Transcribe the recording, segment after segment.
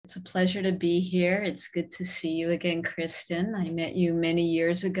It's a pleasure to be here. It's good to see you again, Kristen. I met you many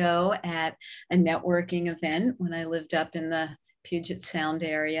years ago at a networking event when I lived up in the Puget Sound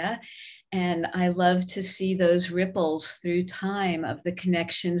area. And I love to see those ripples through time of the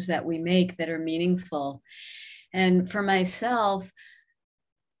connections that we make that are meaningful. And for myself,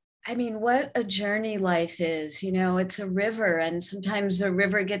 I mean, what a journey life is. It's a river, and sometimes the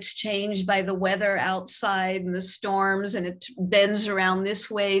river gets changed by the weather outside and the storms, and it bends around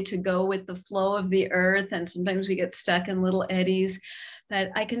this way to go with the flow of the earth. And sometimes we get stuck in little eddies. But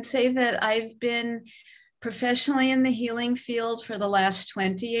I can say that I've been professionally in the healing field for the last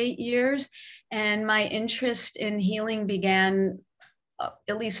 28 years, and my interest in healing began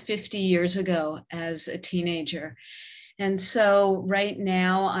at least 50 years ago as a teenager. And so right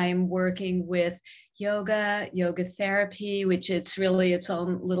now I'm working with yoga therapy, which it's really its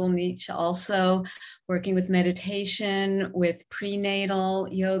own little niche also, working with meditation, with prenatal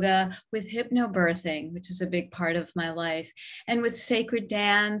yoga, with hypnobirthing, which is a big part of my life, and with sacred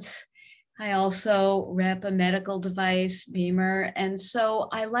dance. I also rep a medical device, Beamer. And so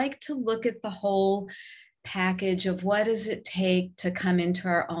I like to look at the whole package of what does it take to come into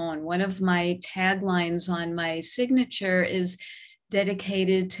our own. One of my taglines on my signature is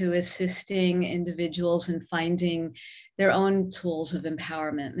dedicated to assisting individuals in finding their own tools of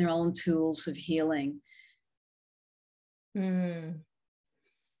empowerment, their own tools of healing. Yeah,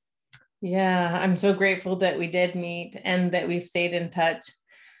 I'm so grateful that we did meet and that we've stayed in touch.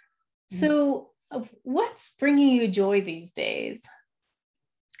 So what's bringing you joy these days?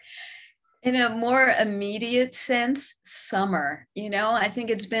 In a more immediate sense, summer. I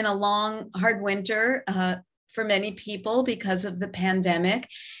think it's been a long, hard winter for many people because of the pandemic.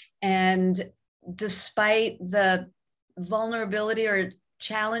 And despite the vulnerability or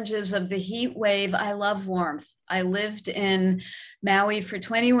challenges of the heat wave, I love warmth. I lived in Maui for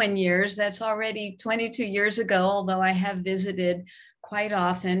 21 years. That's already 22 years ago, although I have visited quite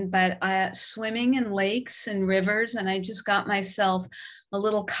often, but swimming in lakes and rivers, and I just got myself a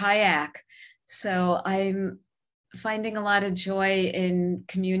little kayak. So I'm finding a lot of joy in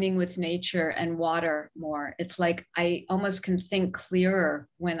communing with nature and water more. It's like I almost can think clearer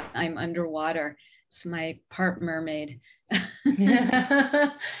when I'm underwater. It's my part mermaid.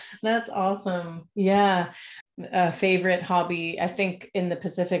 That's awesome. Yeah. A favorite hobby, I think in the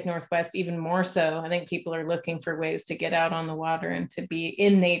Pacific Northwest, even more so. I think people are looking for ways to get out on the water and to be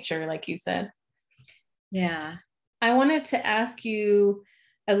in nature, like you said. Yeah. I wanted to ask you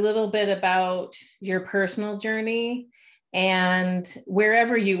a little bit about your personal journey and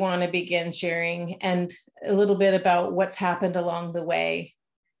wherever you want to begin sharing, and a little bit about what's happened along the way.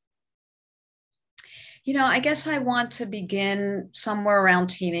 I guess I want to begin somewhere around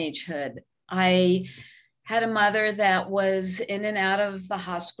teenagehood. I had a mother that was in and out of the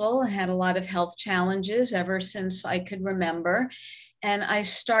hospital and had a lot of health challenges ever since I could remember. And I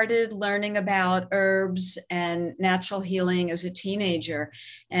started learning about herbs and natural healing as a teenager.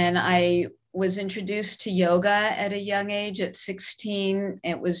 And I was introduced to yoga at a young age at 16.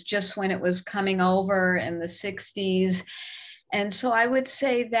 It was just when it was coming over in the 60s. And so I would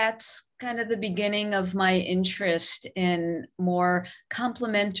say that's kind of the beginning of my interest in more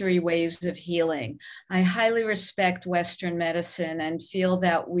complementary ways of healing. I highly respect Western medicine and feel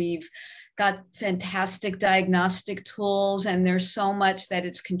that we've got fantastic diagnostic tools, and there's so much that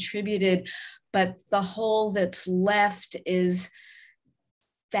it's contributed, but the hole that's left is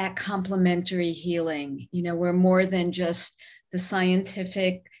that complementary healing. We're more than just the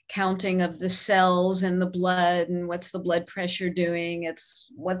scientific counting of the cells and the blood and what's the blood pressure doing. It's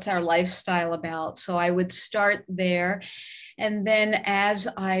what's our lifestyle about. So I would start there. And then as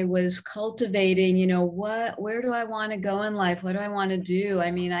I was cultivating, where do I want to go in life? What do I want to do? I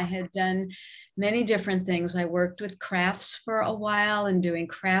mean, I had done many different things. I worked with crafts for a while and doing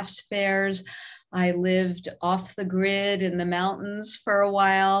crafts fairs. I lived off the grid in the mountains for a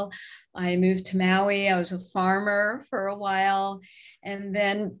while. I moved to Maui. I was a farmer for a while. And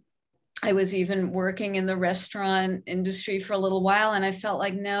then I was even working in the restaurant industry for a little while. And I felt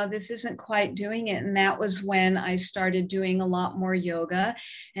like, no, this isn't quite doing it. And that was when I started doing a lot more yoga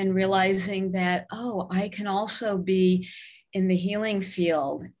and realizing that, oh, I can also be in the healing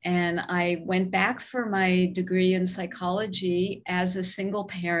field. And I went back for my degree in psychology as a single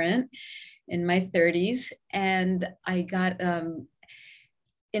parent in my 30s. And I got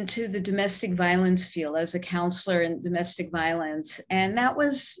into the domestic violence field. I was a counselor in domestic violence. And that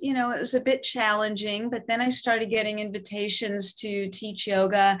was, it was a bit challenging, but then I started getting invitations to teach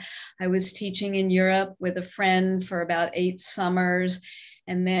yoga. I was teaching in Europe with a friend for about 8 summers,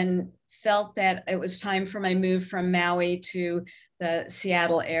 and then felt that it was time for my move from Maui to the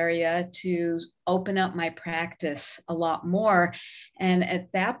Seattle area to open up my practice a lot more. And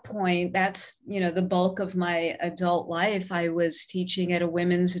at that point, that's, the bulk of my adult life. I was teaching at a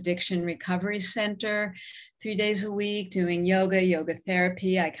women's addiction recovery center 3 days a week, doing yoga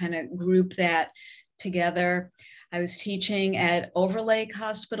therapy. I kind of group that together. I was teaching at Overlake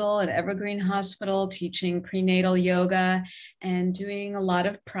Hospital, at Evergreen Hospital, teaching prenatal yoga and doing a lot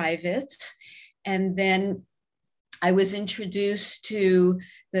of privates. And then I was introduced to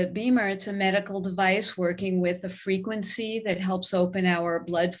the Beamer. It's a medical device working with a frequency that helps open our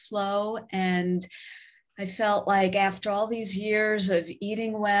blood flow. And I felt like after all these years of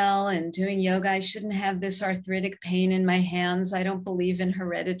eating well and doing yoga, I shouldn't have this arthritic pain in my hands. I don't believe in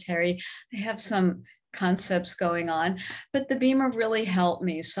hereditary. I have some concepts going on, but the Beamer really helped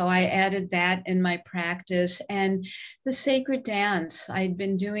me. So I added that in my practice. And the sacred dance, I'd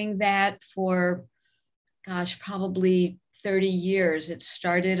been doing that for, probably 30 years. It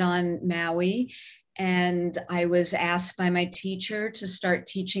started on Maui, and I was asked by my teacher to start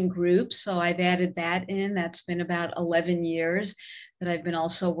teaching groups. So I've added that in. That's been about 11 years that I've been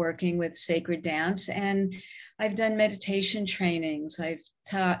also working with sacred dance. And I've done meditation trainings. I've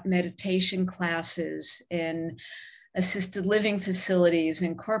taught meditation classes in assisted living facilities,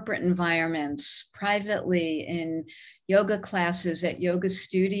 in corporate environments, privately, in yoga classes at yoga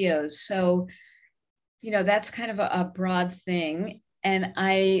studios. So, that's kind of a broad thing. And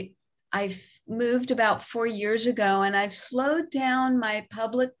I've moved about 4 years ago, and I've slowed down my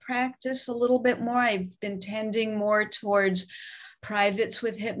public practice a little bit more. I've been tending more towards privates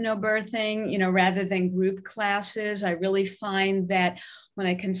with hypnobirthing, rather than group classes. I really find that when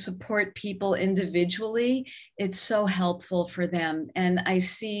I can support people individually, it's so helpful for them. And I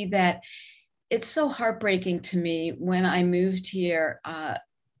see that it's so heartbreaking to me when I moved here,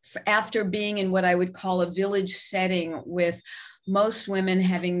 after being in what I would call a village setting with most women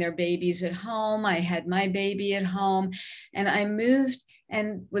having their babies at home. I had my baby at home, and I moved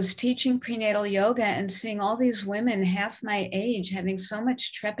and was teaching prenatal yoga and seeing all these women half my age having so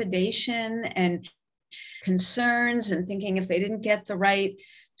much trepidation and concerns and thinking if they didn't get the right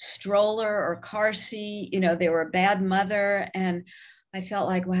stroller or car seat, they were a bad mother. And I felt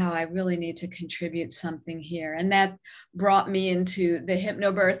like, wow, I really need to contribute something here. And that brought me into the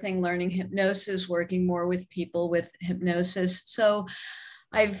hypnobirthing, learning hypnosis, working more with people with hypnosis. So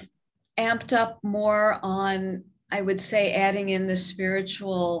I've amped up more on, I would say, adding in the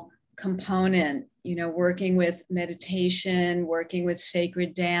spiritual component, working with meditation, working with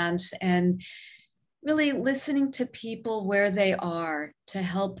sacred dance, and really listening to people where they are to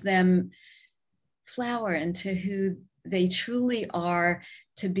help them flower into who they truly are,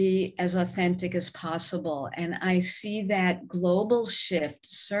 to be as authentic as possible. And I see that global shift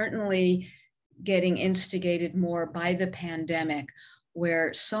certainly getting instigated more by the pandemic,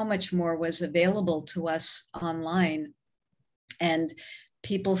 where so much more was available to us online. And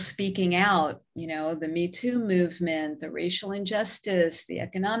people speaking out, the Me Too movement, the racial injustice, the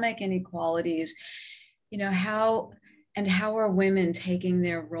economic inequalities, how are women taking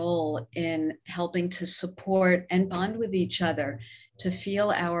their role in helping to support and bond with each other, to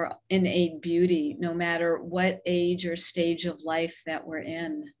feel our innate beauty, no matter what age or stage of life that we're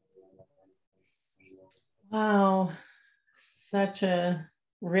in. Wow, such a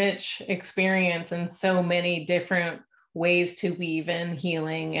rich experience and so many different ways to weave in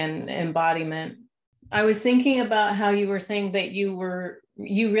healing and embodiment. I was thinking about how you were saying that you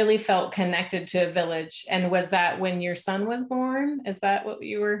really felt connected to a village. And was that when your son was born? Is that what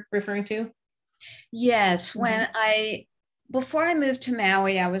you were referring to? Yes. Before I moved to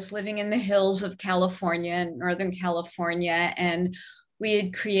Maui, I was living in the hills of California, Northern California, and we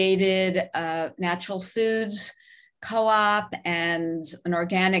had created a natural foods co-op and an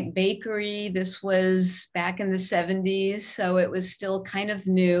organic bakery. This was back in the 70s, so it was still kind of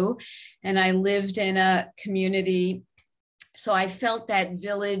new. And I lived in a community, so I felt that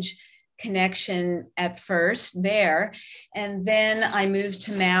village connection at first there. And then I moved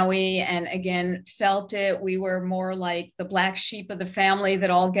to Maui and again felt it. We were more like the black sheep of the family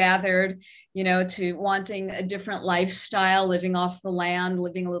that all gathered, to wanting a different lifestyle, living off the land,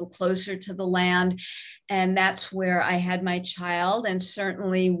 living a little closer to the land. And that's where I had my child. And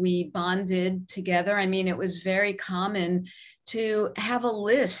certainly we bonded together. I mean, it was very common to have a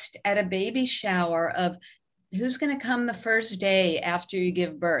list at a baby shower of who's going to come the first day after you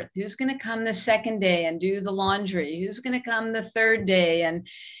give birth, who's going to come the second day and do the laundry, who's going to come the third day and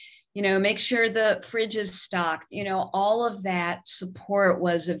make sure the fridge is stocked. All of that support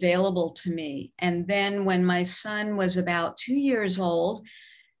was available to me. And then when my son was about 2 years old,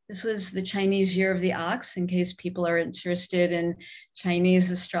 This was the Chinese Year of the Ox, in case people are interested in Chinese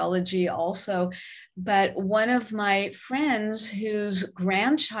astrology also. But one of my friends whose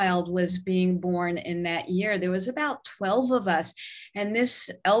grandchild was being born in that year, there was about 12 of us. And this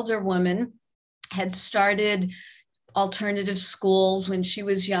elder woman had started alternative schools when she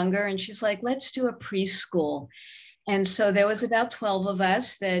was younger. And she's like, let's do a preschool. And so there was about 12 of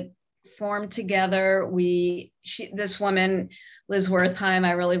us that formed together. This woman, Liz Wertheim,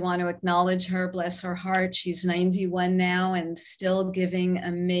 I really want to acknowledge her, bless her heart. She's 91 now and still giving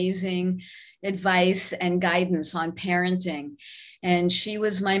amazing advice and guidance on parenting. And she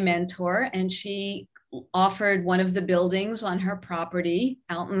was my mentor, and she offered one of the buildings on her property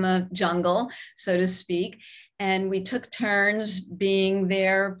out in the jungle, so to speak. And we took turns being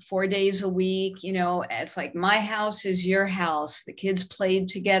there 4 days a week. You know, it's like my house is your house. The kids played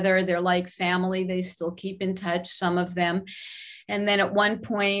together. They're like family. They still keep in touch, some of them. And then at one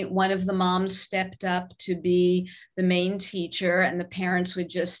point, one of the moms stepped up to be the main teacher, and the parents would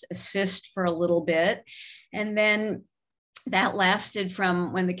just assist for a little bit. And then that lasted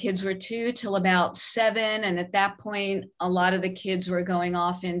from when the kids were 2 till about 7. And at that point, a lot of the kids were going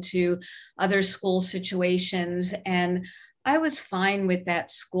off into other school situations. And I was fine with that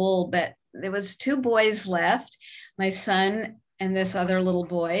school, but there was 2 boys left, my son and this other little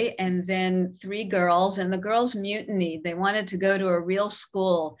boy, and then 3 girls. And the girls mutinied. They wanted to go to a real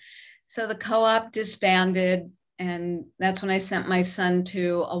school. So the co-op disbanded. And that's when I sent my son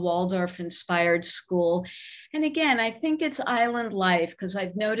to a Waldorf-inspired school. And again, I think it's island life, because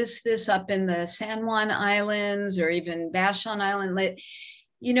I've noticed this up in the San Juan Islands or even Vashon Island.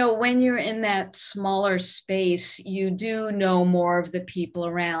 You know, when you're in that smaller space, you do know more of the people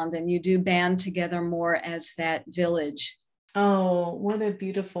around, and you do band together more as that village. Oh, what a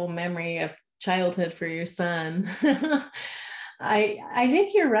beautiful memory of childhood for your son. I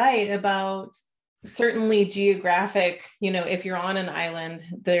think you're right about certainly geographic. You know, if you're on an island,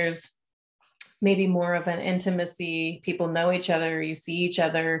 there's maybe more of an intimacy. People know each other, you see each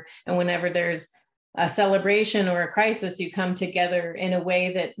other. And whenever there's a celebration or a crisis, you come together in a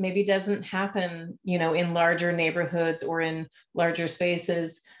way that maybe doesn't happen, you know, in larger neighborhoods or in larger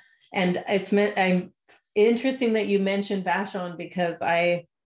spaces. And I'm interesting that you mentioned Vashon, because I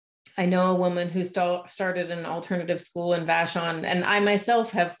know a woman who started an alternative school in Vashon, and I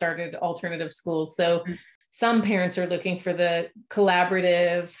myself have started alternative schools. So some parents are looking for the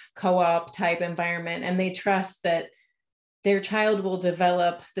collaborative co-op type environment, and they trust that their child will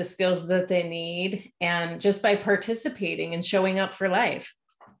develop the skills that they need, and just by participating and showing up for life.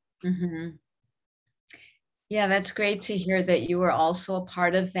 Mm-hmm. Yeah, that's great to hear that you were also a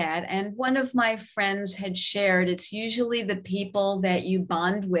part of that. And one of my friends had shared, it's usually the people that you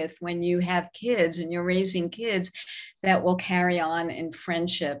bond with when you have kids and you're raising kids that will carry on in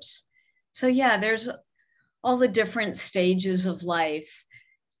friendships. So yeah, there's all the different stages of life,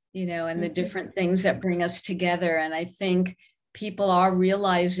 you know, and the different things that bring us together. And I think people are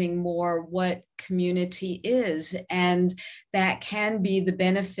realizing more what community is, and that can be the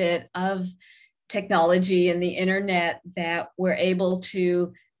benefit of technology and the internet, that we're able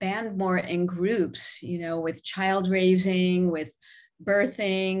to band more in groups, you know, with child raising, with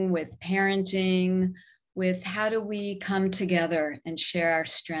birthing, with parenting, with how do we come together and share our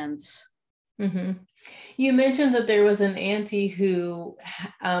strengths. Mm-hmm. You mentioned that there was an auntie who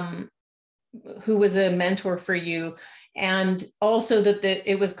was a mentor for you, and also that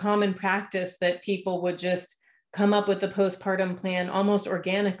it was common practice that people would just come up with the postpartum plan almost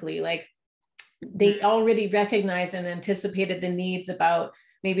organically, like they already recognized and anticipated the needs about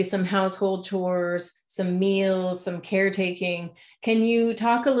maybe some household chores, some meals, some caretaking. Can you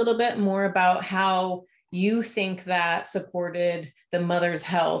talk a little bit more about how you think that supported the mother's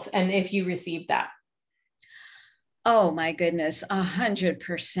health, and if you received that? Oh my goodness,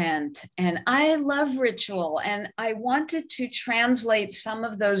 100%. And I love ritual, and I wanted to translate some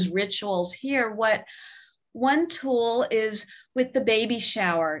of those rituals here. One tool is with the baby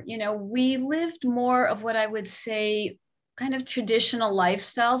shower. You know, we lived more of what I would say kind of traditional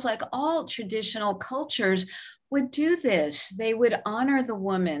lifestyles, like all traditional cultures would do this. They would honor the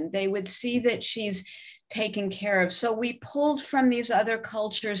woman. They would see that she's taken care of. So we pulled from these other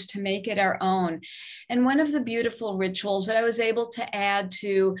cultures to make it our own. And one of the beautiful rituals that I was able to add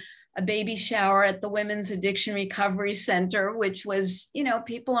to a baby shower at the Women's Addiction Recovery Center, which was, you know,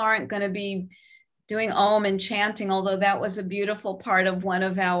 people aren't going to be doing Om and chanting, although that was a beautiful part of one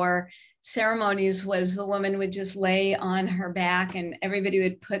of our ceremonies, was the woman would just lay on her back and everybody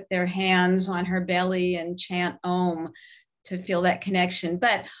would put their hands on her belly and chant Om to feel that connection.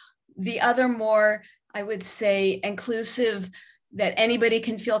 But the other more, I would say, inclusive that anybody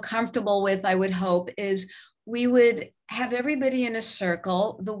can feel comfortable with, I would hope, is we would have everybody in a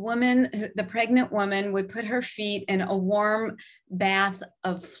circle. The woman, the pregnant woman, would put her feet in a warm bath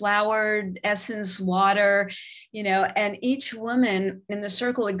of flowered essence water, and each woman in the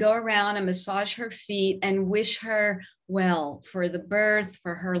circle would go around and massage her feet and wish her well for the birth,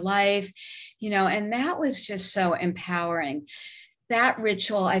 for her life, and that was just so empowering. That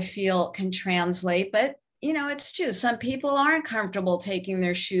ritual, I feel, can translate, but it's true. Some people aren't comfortable taking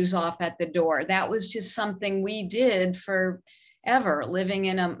their shoes off at the door. That was just something we did forever, living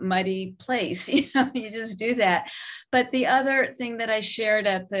in a muddy place. You just do that. But the other thing that I shared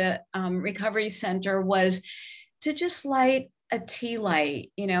at the recovery center was to just light a tea light,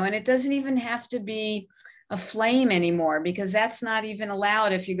 and it doesn't even have to be a flame anymore, because that's not even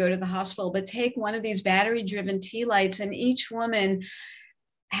allowed if you go to the hospital. But take one of these battery-driven tea lights, and each woman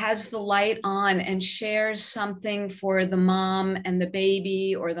has the light on and shares something for the mom and the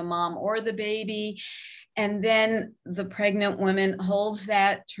baby, or the mom or the baby. And then the pregnant woman holds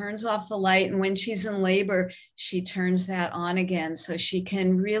that, turns off the light, and when she's in labor, she turns that on again, so she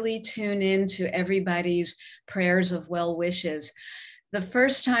can really tune into everybody's prayers of well wishes. The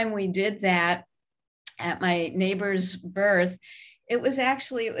first time we did that at my neighbor's birth, it was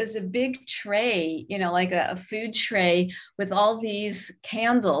a big tray, like a food tray with all these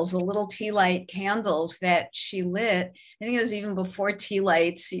candles, the little tea light candles that she lit. I think it was even before tea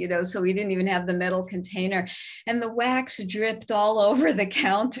lights, so we didn't even have the metal container. And the wax dripped all over the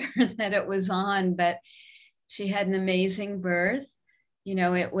counter that it was on. But she had an amazing birth.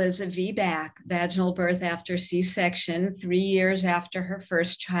 It was a VBAC, vaginal birth after C-section, 3 years after her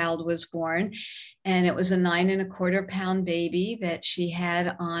first child was born. And it was a 9.25-pound baby that she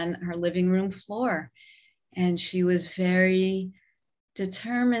had on her living room floor. And she was very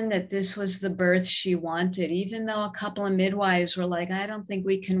determined that this was the birth she wanted, even though a couple of midwives were like, I don't think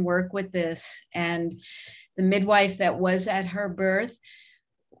we can work with this. And the midwife that was at her birth,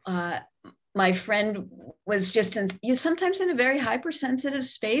 my friend was just you're sometimes in a very hypersensitive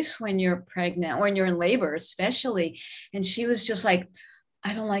space when you're pregnant, when you're in labor, especially. And she was just like,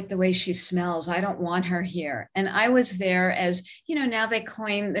 I don't like the way she smells. I don't want her here. And I was there as, now they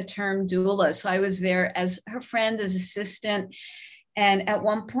coined the term doula. So I was there as her friend, as assistant. And at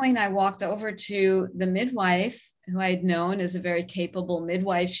one point I walked over to the midwife, who I'd known as a very capable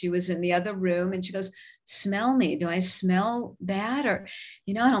midwife. She was in the other room, and she goes, smell me. Do I smell bad? Or,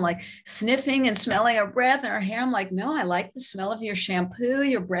 and I'm like sniffing and smelling her breath and her hair. I'm like, no, I like the smell of your shampoo.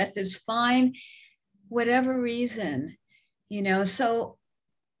 Your breath is fine, whatever reason, so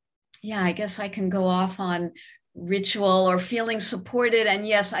yeah, I guess I can go off on ritual or feeling supported. And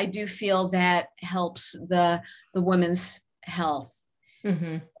yes, I do feel that helps the woman's health,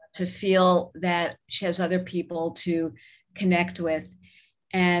 to feel that she has other people to connect with.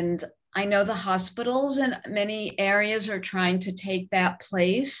 And I know the hospitals in many areas are trying to take that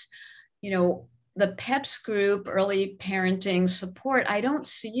place. The PEPS group, early parenting support, I don't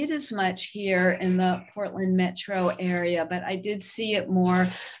see it as much here in the Portland metro area, but I did see it more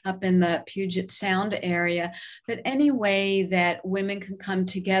up in the Puget Sound area. But any way that women can come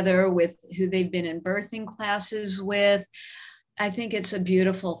together with who they've been in birthing classes with, I think it's a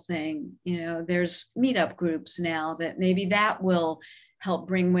beautiful thing. There's meetup groups now that maybe that will help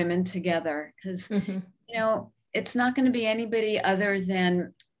bring women together, because, it's not going to be anybody other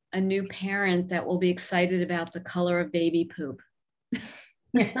than a new parent that will be excited about the color of baby poop.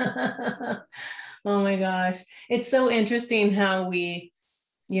 Oh my gosh. It's so interesting how we,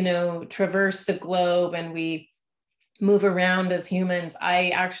 traverse the globe and we move around as humans.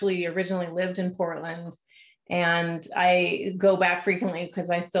 I actually originally lived in Portland, and I go back frequently because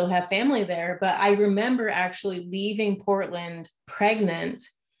I still have family there. But I remember actually leaving Portland pregnant,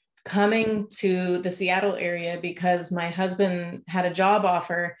 coming to the Seattle area because my husband had a job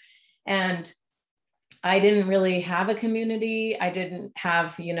offer, and I didn't really have a community. I didn't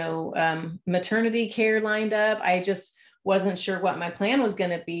have, maternity care lined up. I just wasn't sure what my plan was going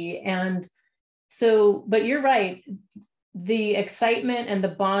to be. And so, but you're right. The excitement and the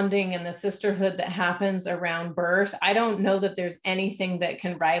bonding and the sisterhood that happens around birth, I don't know that there's anything that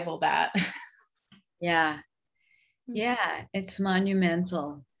can rival that. Yeah. Yeah. It's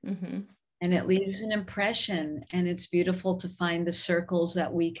monumental. And it leaves an impression, and it's beautiful to find the circles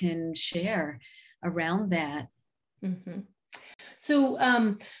that we can share around that.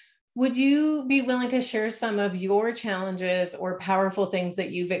 So, would you be willing to share some of your challenges or powerful things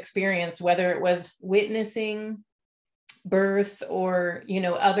that you've experienced, whether it was witnessing births or,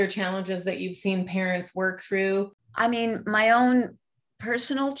 other challenges that you've seen parents work through? I mean, my own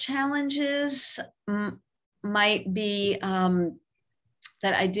personal challenges, might be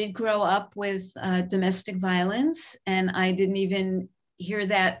that I did grow up with domestic violence, and I didn't even hear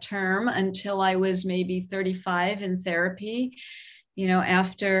that term until I was maybe 35 in therapy,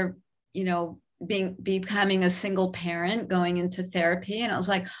 after, becoming a single parent, going into therapy. And I was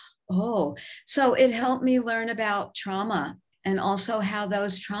like, oh, so it helped me learn about trauma and also how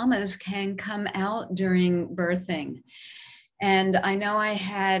those traumas can come out during birthing. And I know I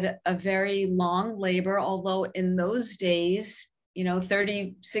had a very long labor, although in those days,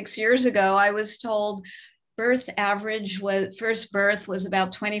 36 years ago, I was told first birth was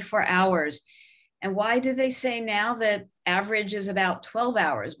about 24 hours. And why do they say now that average is about 12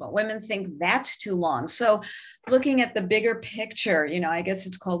 hours? But women think that's too long. So looking at the bigger picture, I guess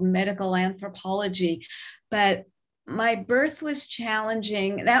it's called medical anthropology, but my birth was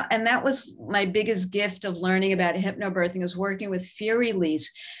challenging. That was my biggest gift of learning about hypnobirthing, is working with fear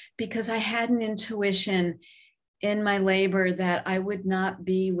release, because I had an intuition in my labor that I would not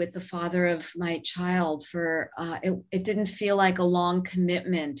be with the father of my child for, it didn't feel like a long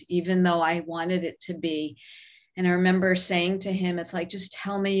commitment, even though I wanted it to be. And I remember saying to him, it's like, just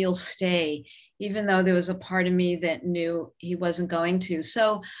tell me you'll stay, even though there was a part of me that knew he wasn't going to.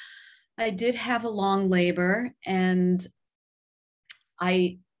 So I did have a long labor, and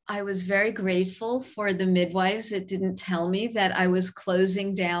I was very grateful for the midwives that didn't tell me that I was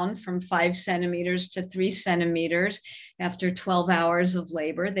closing down from 5 centimeters to 3 centimeters after 12 hours of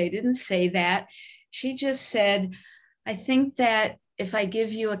labor. They didn't say that. She just said, I think that if I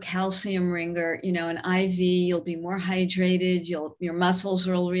give you a calcium ringer, an IV, you'll be more hydrated, your muscles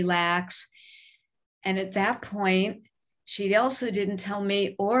will relax. And at that point, she also didn't tell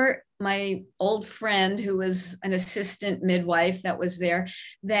me, or my old friend who was an assistant midwife that was there,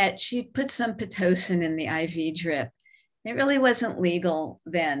 that she put some Pitocin in the IV drip. It really wasn't legal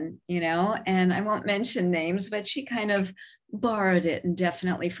then, and I won't mention names, but she kind of borrowed it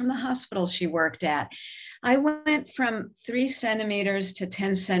indefinitely from the hospital she worked at. I went from 3 centimeters to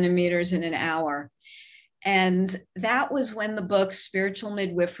 10 centimeters in an hour. And that was when the book Spiritual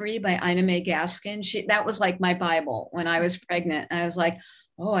Midwifery by Ina May Gaskin, that was like my Bible when I was pregnant. And I was like,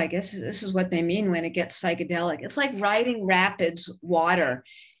 oh, I guess this is what they mean when it gets psychedelic. It's like riding rapids water.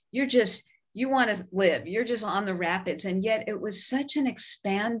 You want to live. You're just on the rapids. And yet it was such an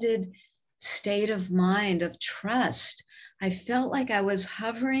expanded state of mind, of trust. I felt like I was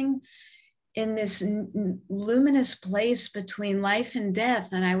hovering in this luminous place between life and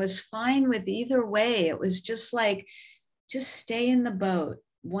death. And I was fine with either way. It was just like, just stay in the boat,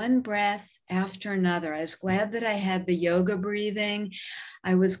 one breath after another. I was glad that I had the yoga breathing.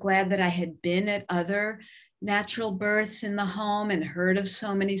 I was glad that I had been at other natural births in the home and heard of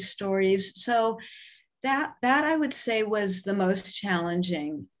so many stories. So that I would say was the most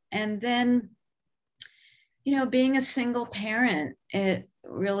challenging. And then, being a single parent, it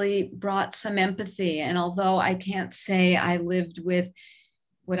really brought some empathy. And although I can't say I lived with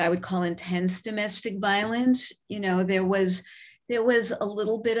what I would call intense domestic violence, there was a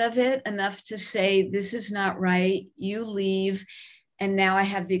little bit of it, enough to say, this is not right, you leave. And now I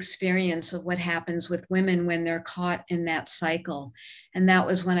have the experience of what happens with women when they're caught in that cycle. And that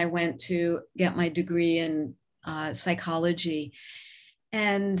was when I went to get my degree in psychology.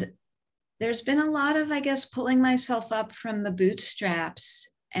 And there's been a lot of, I guess, pulling myself up from the bootstraps,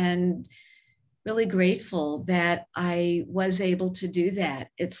 and really grateful that I was able to do that.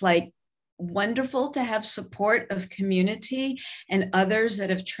 It's like wonderful to have support of community and others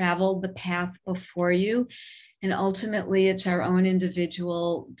that have traveled the path before you. And ultimately, it's our own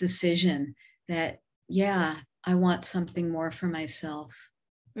individual decision that, yeah, I want something more for myself.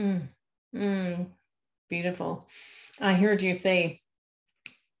 Beautiful. I heard you say,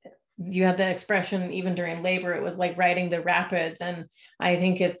 you had the expression, even during labor, it was like riding the rapids. And I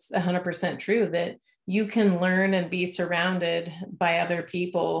think it's 100% true that you can learn and be surrounded by other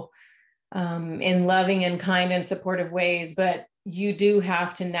people in loving and kind and supportive ways, but you do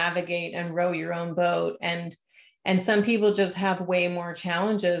have to navigate and row your own boat. And some people just have way more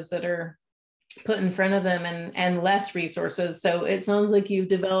challenges that are put in front of them, and less resources. So it sounds like you've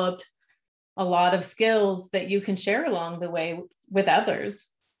developed a lot of skills that you can share along the way with others.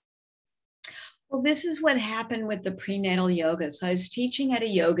 Well, this is what happened with the prenatal yoga. So I was teaching at a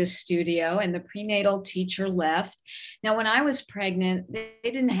yoga studio, and the prenatal teacher left. Now, when I was pregnant, they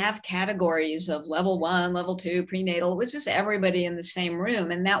didn't have categories of level 1, level 2, prenatal. It was just everybody in the same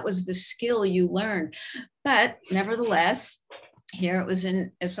room. And that was the skill you learned. But nevertheless, here it was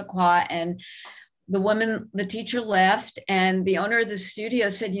in Issaquah, and the teacher left, and the owner of the studio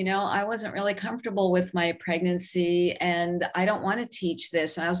said, I wasn't really comfortable with my pregnancy and I don't want to teach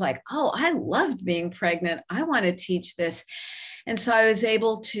this. And I was like, oh, I loved being pregnant. I want to teach this. And so I was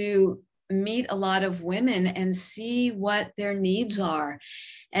able to meet a lot of women and see what their needs are.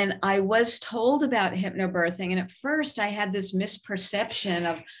 And I was told about hypnobirthing. And at first I had this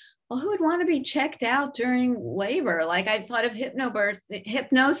misperception of, well, who would want to be checked out during labor? Like, I thought of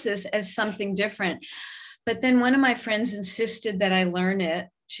hypnosis as something different. But then one of my friends insisted that I learn it.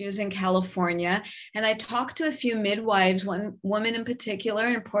 She was in California. And I talked to a few midwives, one woman in particular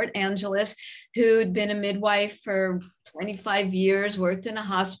in Port Angeles, who'd been a midwife for 25 years, worked in a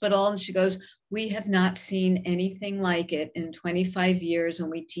hospital. And she goes, we have not seen anything like it in 25 years,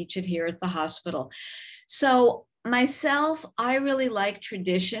 and we teach it here at the hospital. So myself, I really like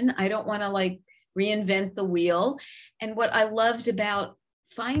tradition. I don't want to like reinvent the wheel. And what I loved about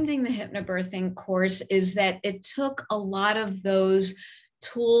finding the hypnobirthing course is that it took a lot of those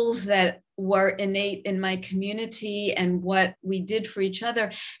tools that were innate in my community and what we did for each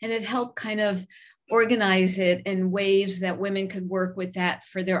other, and it helped kind of organize it in ways that women could work with that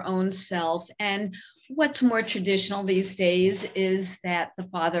for their own self. And what's more traditional these days is that the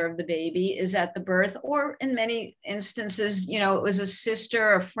father of the baby is at the birth, or in many instances, it was a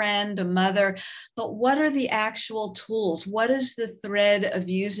sister, a friend, a mother. But what are the actual tools? What is the thread of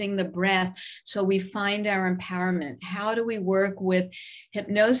using the breath so we find our empowerment? How do we work with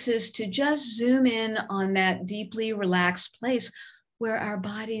hypnosis to just zoom in on that deeply relaxed place where our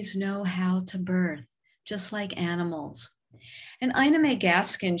bodies know how to birth, just like animals? And Ina May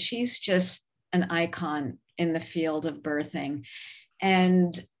Gaskin, she's just an icon in the field of birthing.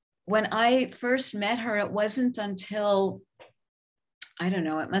 And when I first met her, it wasn't until, I don't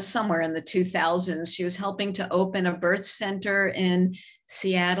know, it must somewhere in the 2000s, she was helping to open a birth center in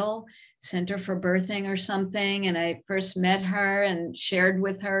Seattle, Center for Birthing or something. And I first met her and shared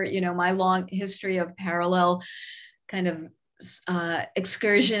with her, my long history of parallel kind of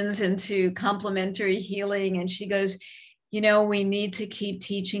excursions into complementary healing. And she goes, we need to keep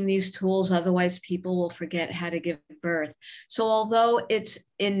teaching these tools, otherwise people will forget how to give birth. So although it's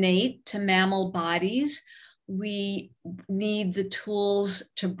innate to mammal bodies, we need the tools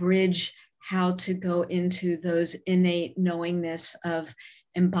to bridge how to go into those innate knowingness of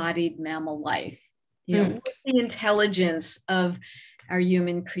embodied mammal life, with the intelligence of our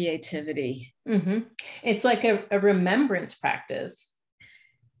human creativity. Mm-hmm. It's like a remembrance practice.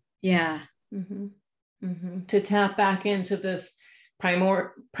 Yeah. Mm-hmm. Mm-hmm. To tap back into this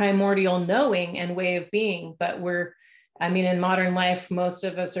primordial knowing and way of being. But in modern life, most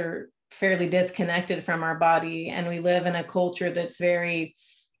of us are fairly disconnected from our body, and we live in a culture that's very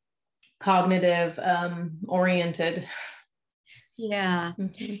cognitive oriented. Yeah.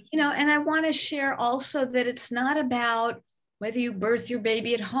 Mm-hmm. And I want to share also that it's not about whether you birth your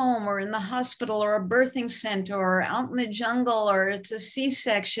baby at home or in the hospital or a birthing center or out in the jungle or it's a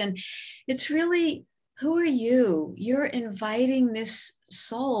C-section. It's really, who are you? You're inviting this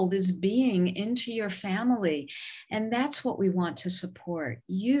soul, this being into your family. And that's what we want to support,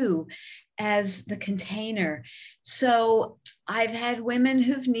 you as the container. So I've had women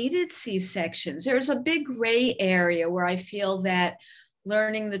who've needed C-sections. There's a big gray area where I feel that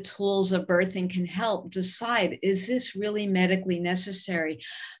learning the tools of birthing can help decide, is this really medically necessary?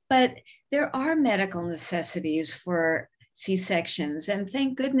 But there are medical necessities for C-sections. And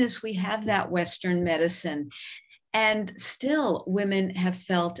thank goodness we have that Western medicine. And still, women have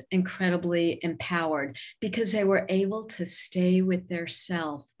felt incredibly empowered because they were able to stay with their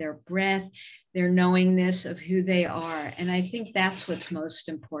self, their breath, their knowingness of who they are. And I think that's what's most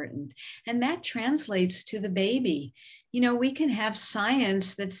important. And that translates to the baby. We can have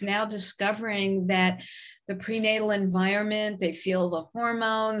science that's now discovering that the prenatal environment, they feel the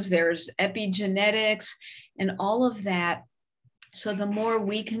hormones, there's epigenetics and all of that. So the more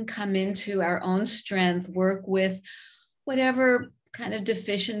we can come into our own strength, work with whatever kind of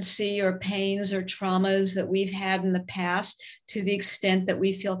deficiency or pains or traumas that we've had in the past, to the extent that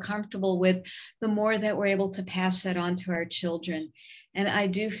we feel comfortable with, the more that we're able to pass that on to our children. And I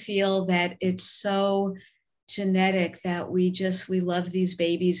do feel that it's so genetic that we love these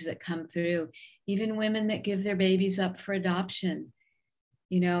babies that come through. Even women that give their babies up for adoption,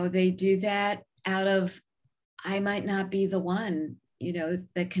 they do that out of, I might not be the one,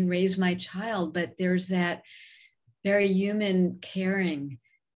 that can raise my child, but there's that very human caring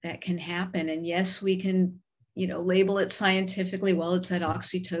that can happen. And yes, we can, label it scientifically, well, it's that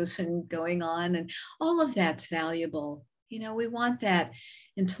oxytocin going on, and all of that's valuable. We want that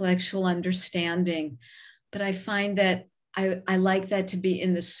intellectual understanding. But I find that I like that to be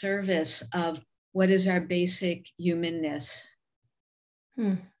in the service of what is our basic humanness.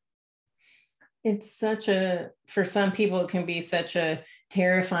 Hmm. It's for some people, it can be such a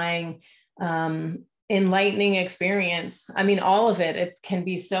terrifying, enlightening experience. I mean, all of it can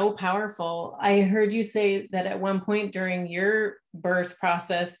be so powerful. I heard you say that at one point during your birth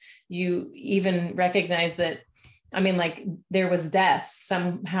process, you even recognized that, I mean, like there was death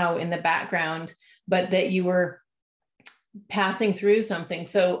somehow in the background, but that you were passing through something.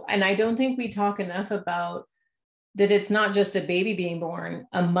 So, and I don't think we talk enough about that it's not just a baby being born,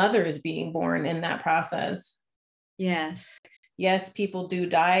 a mother is being born in that process. Yes. Yes, people do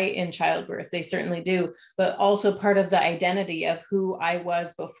die in childbirth. They certainly do, but also part of the identity of who I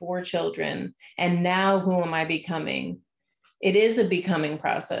was before children and now who am I becoming? It is a becoming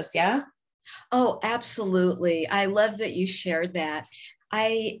process. Yeah. Oh, absolutely. I love that you shared that.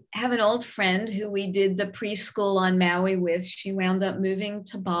 I have an old friend who we did the preschool on Maui with. She wound up moving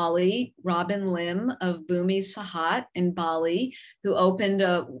to Bali, Robin Lim of Bumi Sahat in Bali, who opened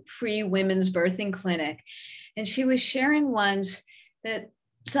a free women's birthing clinic. And she was sharing once that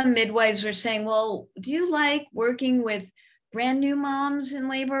some midwives were saying, well, do you like working with brand new moms in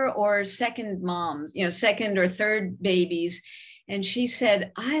labor or second moms, second or third babies? And she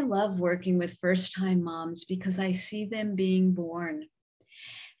said, I love working with first time moms because I see them being born.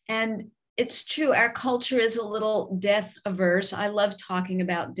 And it's true, our culture is a little death averse. I love talking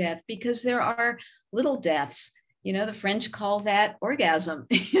about death because there are little deaths. The French call that orgasm,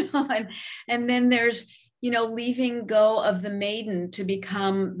 and then there's, leaving go of the maiden to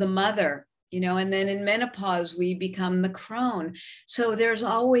become the mother, and then in menopause, we become the crone. So there's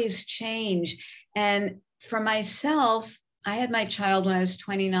always change. And for myself, I had my child when I was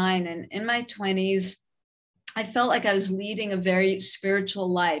 29, and in my 20s, I felt like I was leading a very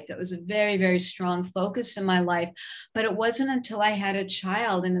spiritual life. It was a very, very strong focus in my life. But it wasn't until I had a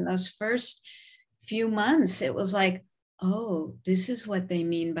child, and in those first few months, it was like, oh, this is what they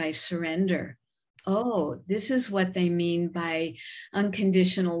mean by surrender. Oh, this is what they mean by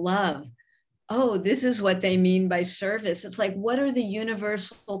unconditional love. Oh, this is what they mean by service. It's like, what are the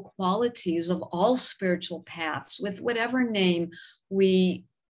universal qualities of all spiritual paths with whatever name we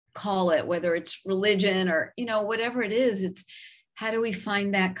call it, whether it's religion or, whatever it is, it's how do we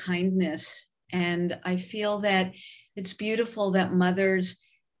find that kindness? And I feel that it's beautiful that mothers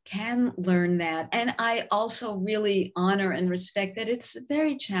can learn that. And I also really honor and respect that it's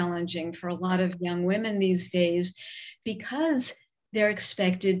very challenging for a lot of young women these days because they're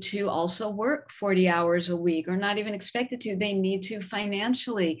expected to also work 40 hours a week, or not even expected to, they need to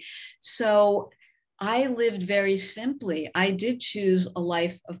financially. So I lived very simply. I did choose a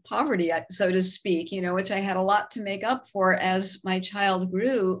life of poverty, so to speak, which I had a lot to make up for as my child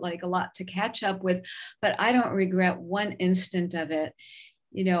grew, like a lot to catch up with, but I don't regret one instant of it.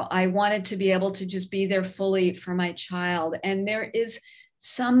 I wanted to be able to just be there fully for my child. And there is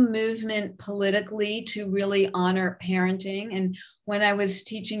some movement politically to really honor parenting. And when I was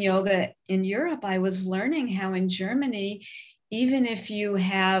teaching yoga in Europe, I was learning how in Germany, even if you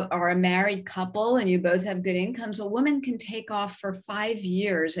are a married couple and you both have good incomes, a woman can take off for 5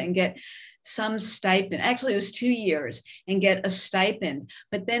 years and get some stipend. Actually, it was 2 years and get a stipend.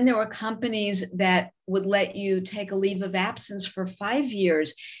 But then there were companies that would let you take a leave of absence for 5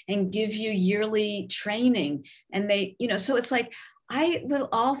 years and give you yearly training. And so it's like, I will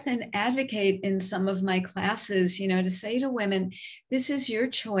often advocate in some of my classes, to say to women, this is your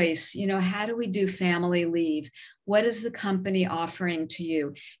choice. How do we do family leave? What is the company offering to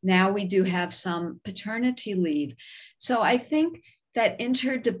you? Now we do have some paternity leave. So I think that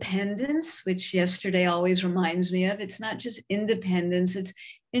interdependence, which yesterday always reminds me of, it's not just independence, it's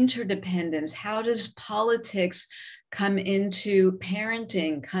interdependence. How does politics come into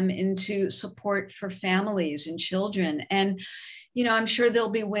parenting, come into support for families and children? And I'm sure there'll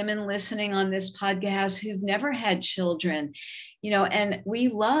be women listening on this podcast who've never had children, and we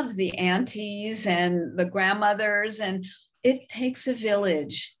love the aunties and the grandmothers, and it takes a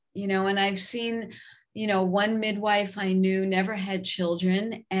village, and I've seen, one midwife I knew never had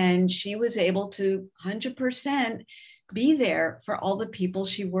children, and she was able to 100% be there for all the people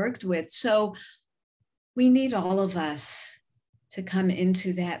she worked with. So we need all of us to come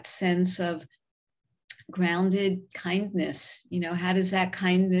into that sense of grounded kindness. How does that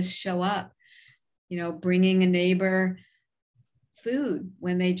kindness show up? Bringing a neighbor food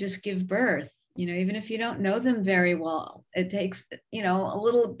when they just give birth, even if you don't know them very well, it takes, a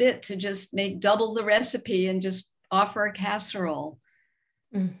little bit to just make double the recipe and just offer a casserole.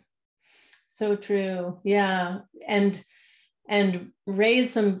 So true. Yeah. And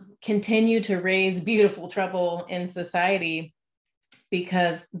continue to raise beautiful trouble in society.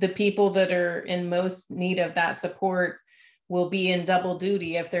 because the people that are in most need of that support will be in double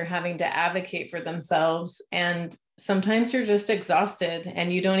duty if they're having to advocate for themselves. And sometimes you're just exhausted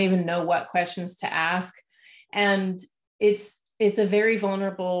and you don't even know what questions to ask. And it's a very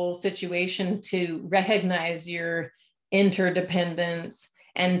vulnerable situation to recognize your interdependence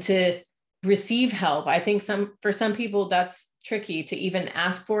and to receive help. I think for some people that's tricky to even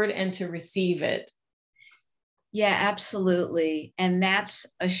ask for it and to receive it. Yeah, absolutely. And that's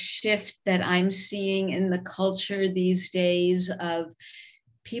a shift that I'm seeing in the culture these days of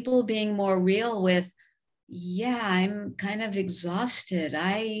people being more real with, yeah, I'm kind of exhausted.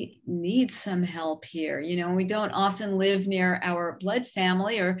 I need some help here. You know, we don't often live near our blood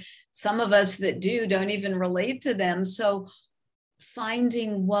family, or some of us that do don't even relate to them. So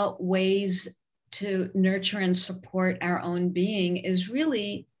finding what ways to nurture and support our own being is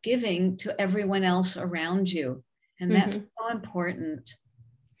really giving to everyone else around you. And that's so important.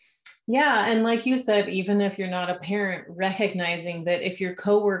 Yeah. And like you said, even if you're not a parent, recognizing that if your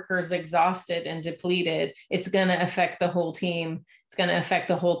coworker's exhausted and depleted, it's going to affect the whole team. It's going to affect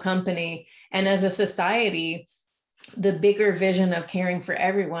the whole company. And as a society, the bigger vision of caring for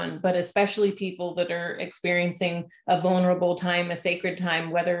everyone, but especially people that are experiencing a vulnerable time, a sacred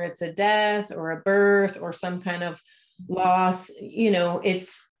time, whether it's a death or a birth or some kind of loss,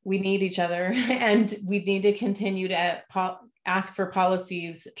 we need each other, and we need to continue to ask for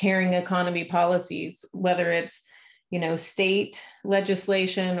policies, caring economy policies, whether it's, state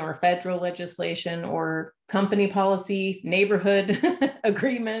legislation or federal legislation or company policy, neighborhood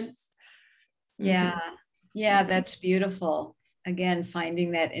agreements. Yeah. Yeah, that's beautiful. Again,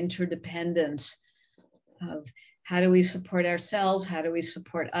 finding that interdependence of how do we support ourselves? How do we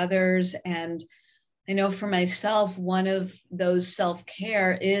support others? And I know for myself, one of those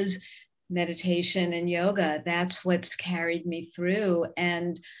self-care is meditation and yoga. That's what's carried me through.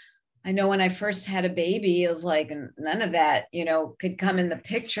 And I know when I first had a baby, it was like none of that, could come in the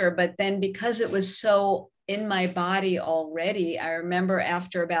picture. But then because it was so in my body already, I remember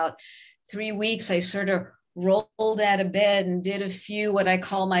after about 3 weeks, I sort of rolled out of bed and did a few what I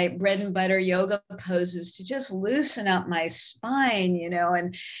call my bread and butter yoga poses to just loosen up my spine,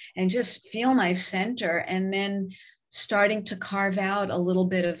 and just feel my center. And then starting to carve out a little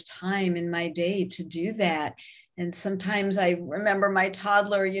bit of time in my day to do that. And sometimes I remember my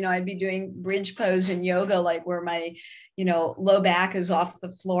toddler, I'd be doing bridge pose in yoga, like where my, low back is off the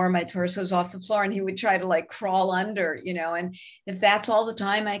floor, my torso is off the floor, and he would try to like crawl under, and if that's all the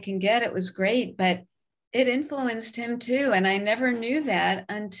time I can get, it was great. But it influenced him too. And I never knew that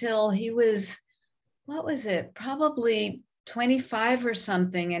until he was, what was it? Probably 25 or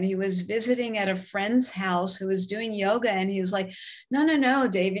something. And he was visiting at a friend's house who was doing yoga. And he was like, no,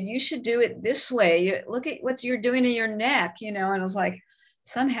 David, you should do it this way. Look at what you're doing in your neck, And I was like,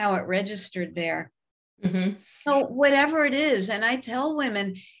 somehow it registered there. Mm-hmm. So whatever it is, and I tell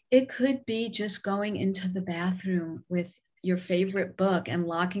women, it could be just going into the bathroom with your favorite book and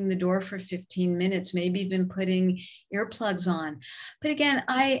locking the door for 15 minutes, maybe even putting earplugs on. But again,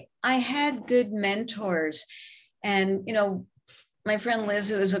 I had good mentors. And, my friend Liz,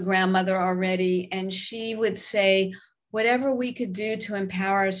 who is a grandmother already, and she would say, whatever we could do to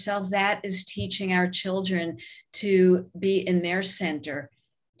empower ourselves, that is teaching our children to be in their center,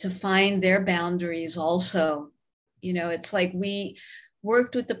 to find their boundaries also. It's like we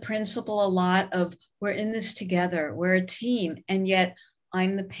worked with the principle a lot of we're in this together, we're a team, and yet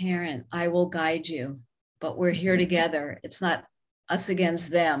I'm the parent, I will guide you, but we're here together. It's not us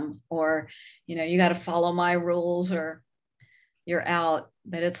against them, or, you got to follow my rules or you're out.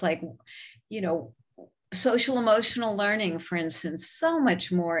 But it's like, social emotional learning, for instance, so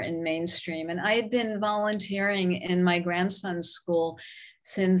much more in mainstream. And I had been volunteering in my grandson's school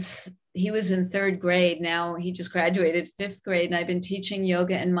since he was in 3rd grade. Now he just graduated 5th grade, and I've been teaching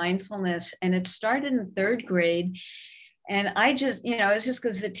yoga and mindfulness. And it started in 3rd grade. And I just, it's just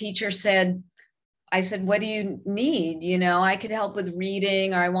because the teacher said, I said, what do you need? I could help with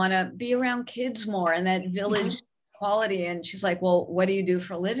reading, or I want to be around kids more and that village quality. And she's like, well, what do you do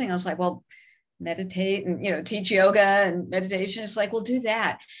for a living? I was like, well, meditate and, teach yoga and meditation. It's like, we'll do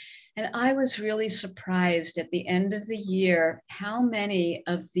that. And I was really surprised at the end of the year how many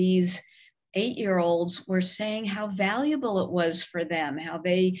of these 8-year-olds were saying how valuable it was for them, how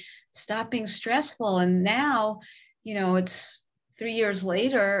they stopped being stressful. And now, it's 3 years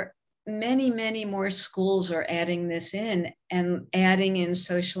later, many, many more schools are adding this in and adding in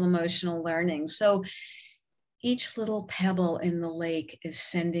social emotional learning. So each little pebble in the lake is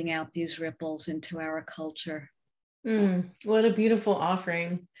sending out these ripples into our culture. What a beautiful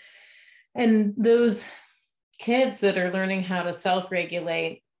offering. And those kids that are learning how to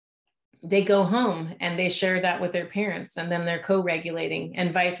self-regulate, they go home and they share that with their parents, and then they're co-regulating,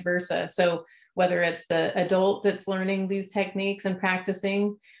 and vice versa. So whether it's the adult that's learning these techniques and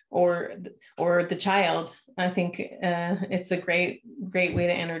practicing, or the child, I think it's a great way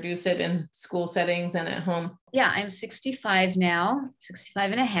to introduce it in school settings and at home. Yeah, I'm 65 now,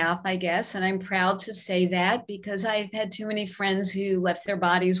 65 and a half, I guess. And I'm proud to say that, because I've had too many friends who left their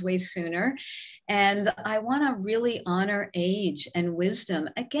bodies way sooner. And I want to really honor age and wisdom.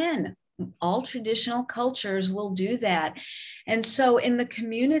 Again, all traditional cultures will do that. And so in the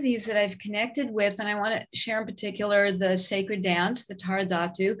communities that I've connected with, and I want to share in particular the sacred dance, the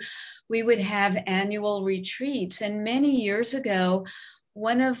Taradatu, we would have annual retreats. And many years ago,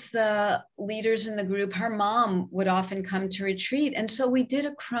 one of the leaders in the group, her mom would often come to retreat. And so we did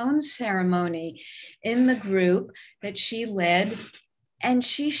a crone ceremony in the group that she led. And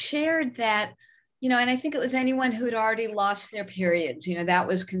she shared that, and I think it was anyone who had already lost their periods, that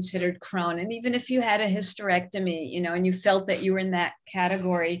was considered crone. And even if you had a hysterectomy, and you felt that you were in that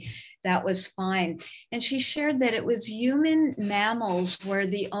category, that was fine. And she shared that it was human mammals were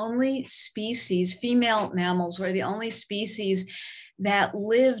the only species, female mammals were the only species that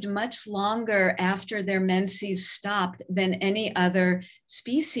lived much longer after their menses stopped than any other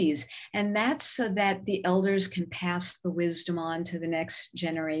species. And that's so that the elders can pass the wisdom on to the next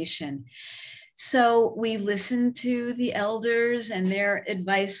generation. So we listened to the elders and their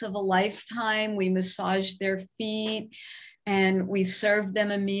advice of a lifetime. We massaged their feet and we served them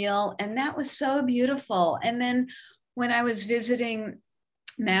a meal. And that was so beautiful. And then when I was visiting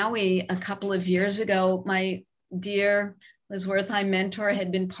Maui a couple of years ago, my dear Liz Wertheim mentor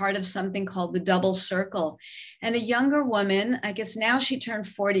had been part of something called the Double Circle. And a younger woman, I guess now she turned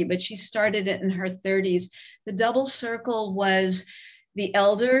 40, but she started it in her 30s. The Double Circle was the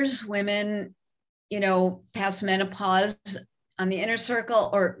elders, women, past menopause on the inner circle,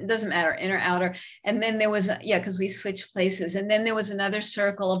 or it doesn't matter, inner, outer. And then there was, because we switched places. And then there was another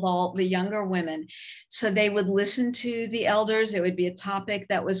circle of all the younger women. So they would listen to the elders. It would be a topic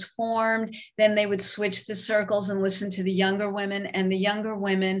that was formed. Then they would switch the circles and listen to the younger women. And the younger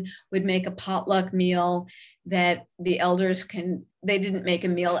women would make a potluck meal that the elders they didn't make a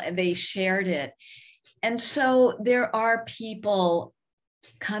meal, they shared it. And so there are people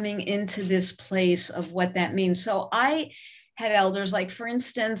coming into this place of what that means. So I had elders, like, for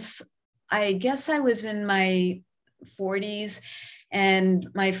instance, I guess I was in my 40s and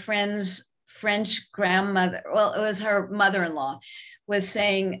my friend's French grandmother, well, it was her mother-in-law, was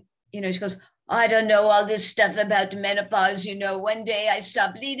saying, she goes, I don't know all this stuff about menopause. One day I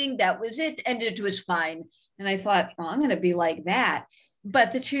stopped bleeding, that was it, and it was fine. And I thought, well, I'm going to be like that.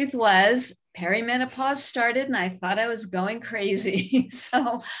 But the truth was, perimenopause started and I thought I was going crazy.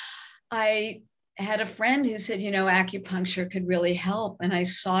 So I had a friend who said, acupuncture could really help. And I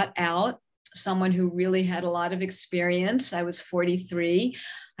sought out someone who really had a lot of experience. I was 43.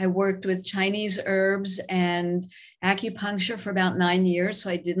 I worked with Chinese herbs and acupuncture for about 9 years. So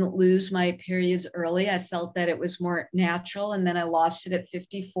I didn't lose my periods early. I felt that it was more natural. And then I lost it at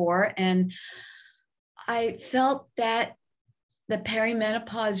 54. And I felt that the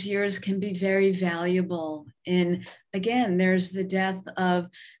perimenopause years can be very valuable. And again, there's the death of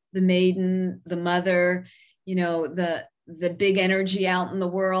the maiden, the mother, the big energy out in the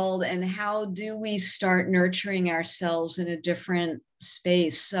world. And how do we start nurturing ourselves in a different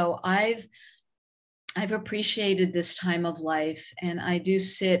space? So I've appreciated this time of life, and I do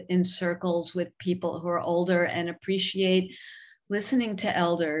sit in circles with people who are older and appreciate listening to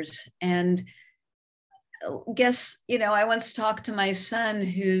elders. And guess, I once talked to my son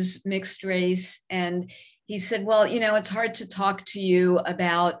who's mixed race, and he said, well, it's hard to talk to you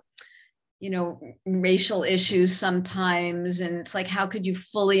about, racial issues sometimes. And it's like, how could you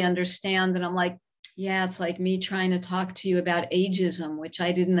fully understand? And I'm like, yeah, it's like me trying to talk to you about ageism, which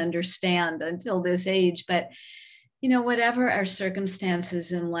I didn't understand until this age. But, whatever our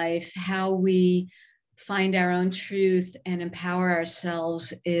circumstances in life, how we find our own truth and empower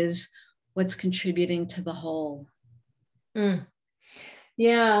ourselves is what's contributing to the whole.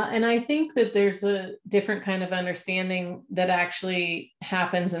 Yeah. And I think that there's a different kind of understanding that actually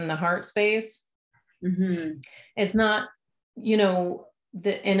happens in the heart space. Mm-hmm. It's not,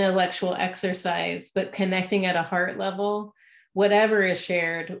 the intellectual exercise, but connecting at a heart level, whatever is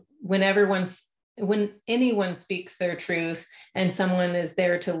shared, when anyone speaks their truth and someone is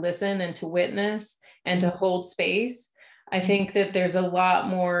there to listen and to witness and to hold space, I think that there's a lot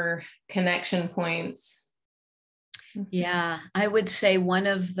more connection points. Yeah, I would say one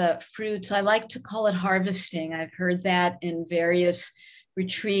of the fruits, I like to call it harvesting. I've heard that in various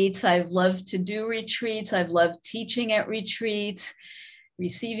retreats. I've loved to do retreats. I've loved teaching at retreats,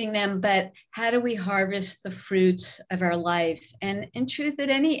 receiving them, but how do we harvest the fruits of our life? And in truth, at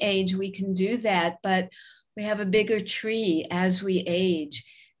any age, we can do that, but we have a bigger tree as we age.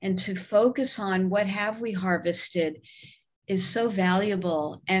 And to focus on what have we harvested is so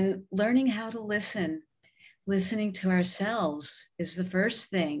valuable. And learning how to listen, listening to ourselves is the first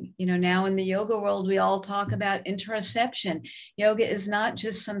thing. You know, now in the yoga world, we all talk about interoception. Yoga is not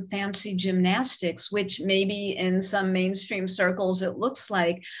just some fancy gymnastics, which maybe in some mainstream circles it looks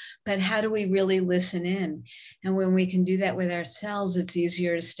like, but how do we really listen in? And when we can do that with ourselves, it's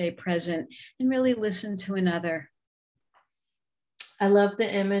easier to stay present and really listen to another. I love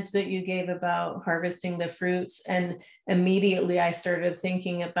the image that you gave about harvesting the fruits. And immediately I started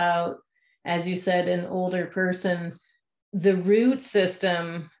thinking about, as you said, an older person, the root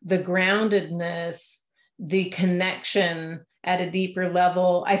system, the groundedness, the connection at a deeper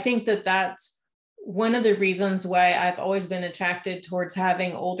level. I think that that's one of the reasons why I've always been attracted towards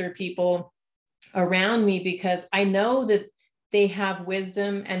having older people around me, because I know that they have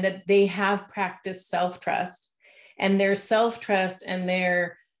wisdom and that they have practiced self-trust, and their self-trust and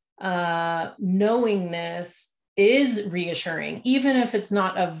their knowingness is reassuring. Even if it's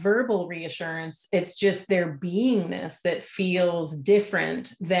not a verbal reassurance, it's just their beingness that feels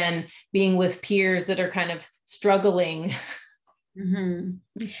different than being with peers that are kind of struggling. Mm-hmm.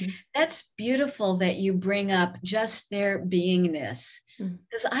 Mm-hmm. That's beautiful that you bring up just their beingness,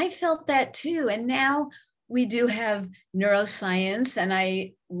 because I felt that too. And now we do have neuroscience, and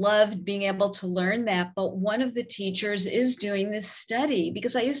I loved being able to learn that. But one of the teachers is doing this study,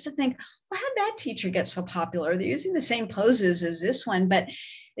 because I used to think, well, how did that teacher get so popular? They're using the same poses as this one, but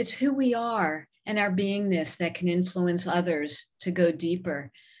it's who we are and our beingness that can influence others to go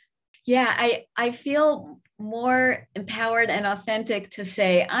deeper. Yeah, I feel more empowered and authentic to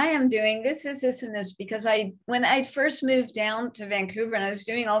say I am doing this, and this, because when I first moved down to Vancouver and I was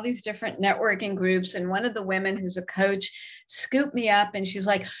doing all these different networking groups, and one of the women who's a coach scooped me up and she's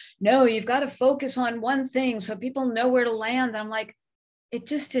like, no, you've got to focus on one thing so people know where to land. And I'm like, it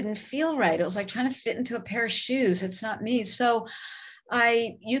just didn't feel right. It was like trying to fit into a pair of shoes. It's not me. So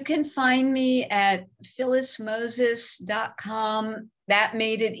you can find me at phyllismoses.com. That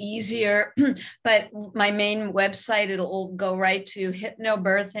made it easier. But my main website, it'll go right to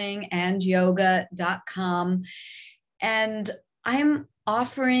hypnobirthingandyoga.com. And I'm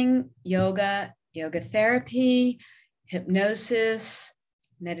offering yoga therapy, hypnosis,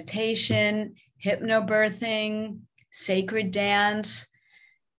 meditation, hypnobirthing, sacred dance.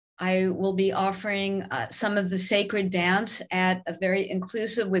 I will be offering some of the sacred dance at a very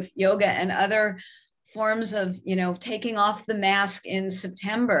inclusive with yoga and other forms of, taking off the mask in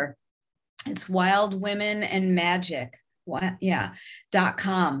September. It's Wild Women and Magic,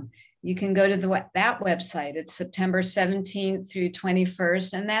 .com. You can go to that website. It's September 17th through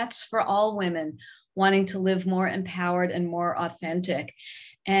 21st, and that's for all women wanting to live more empowered and more authentic.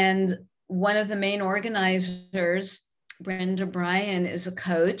 And one of the main organizers, Brenda Bryan, is a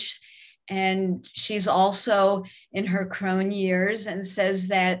coach, and she's also in her crone years, and says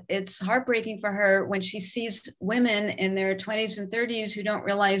that it's heartbreaking for her when she sees women in their 20s and 30s who don't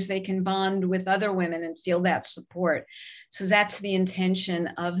realize they can bond with other women and feel that support. So that's the intention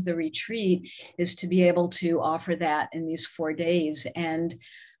of the retreat, is to be able to offer that in these 4 days. And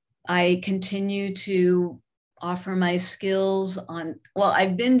I continue to offer my skills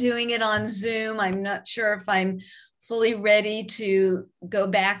I've been doing it on Zoom. I'm not sure if I'm fully ready to go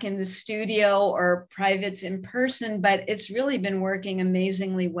back in the studio or privates in person, but it's really been working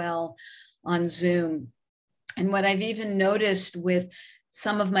amazingly well on Zoom. And what I've even noticed with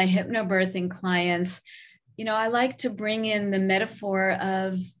some of my hypnobirthing clients, I like to bring in the metaphor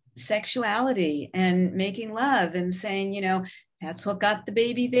of sexuality and making love and saying, that's what got the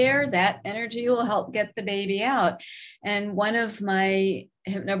baby there. That energy will help get the baby out. And one of my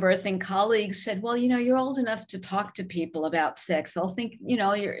hypnobirthing colleagues said, well, you're old enough to talk to people about sex. They'll think,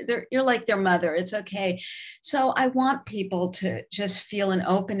 you're like their mother. It's okay. So I want people to just feel an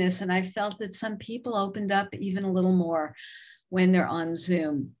openness. And I felt that some people opened up even a little more when they're on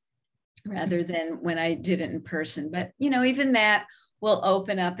Zoom rather than when I did it in person. But, even that will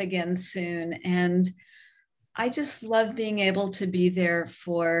open up again soon. And I just love being able to be there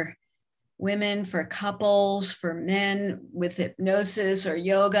for women, for couples, for men with hypnosis or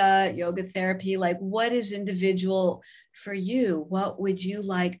yoga therapy. Like, what is individual for you? What would you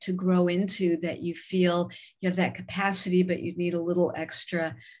like to grow into that you feel you have that capacity, but you need a little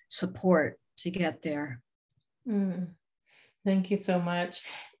extra support to get there? Thank you so much.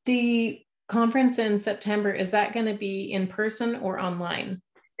 The conference in September, is that going to be in person or online?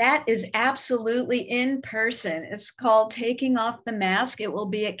 That is absolutely in person. It's called Taking Off the Mask. It will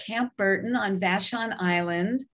be at Camp Burton on Vashon Island.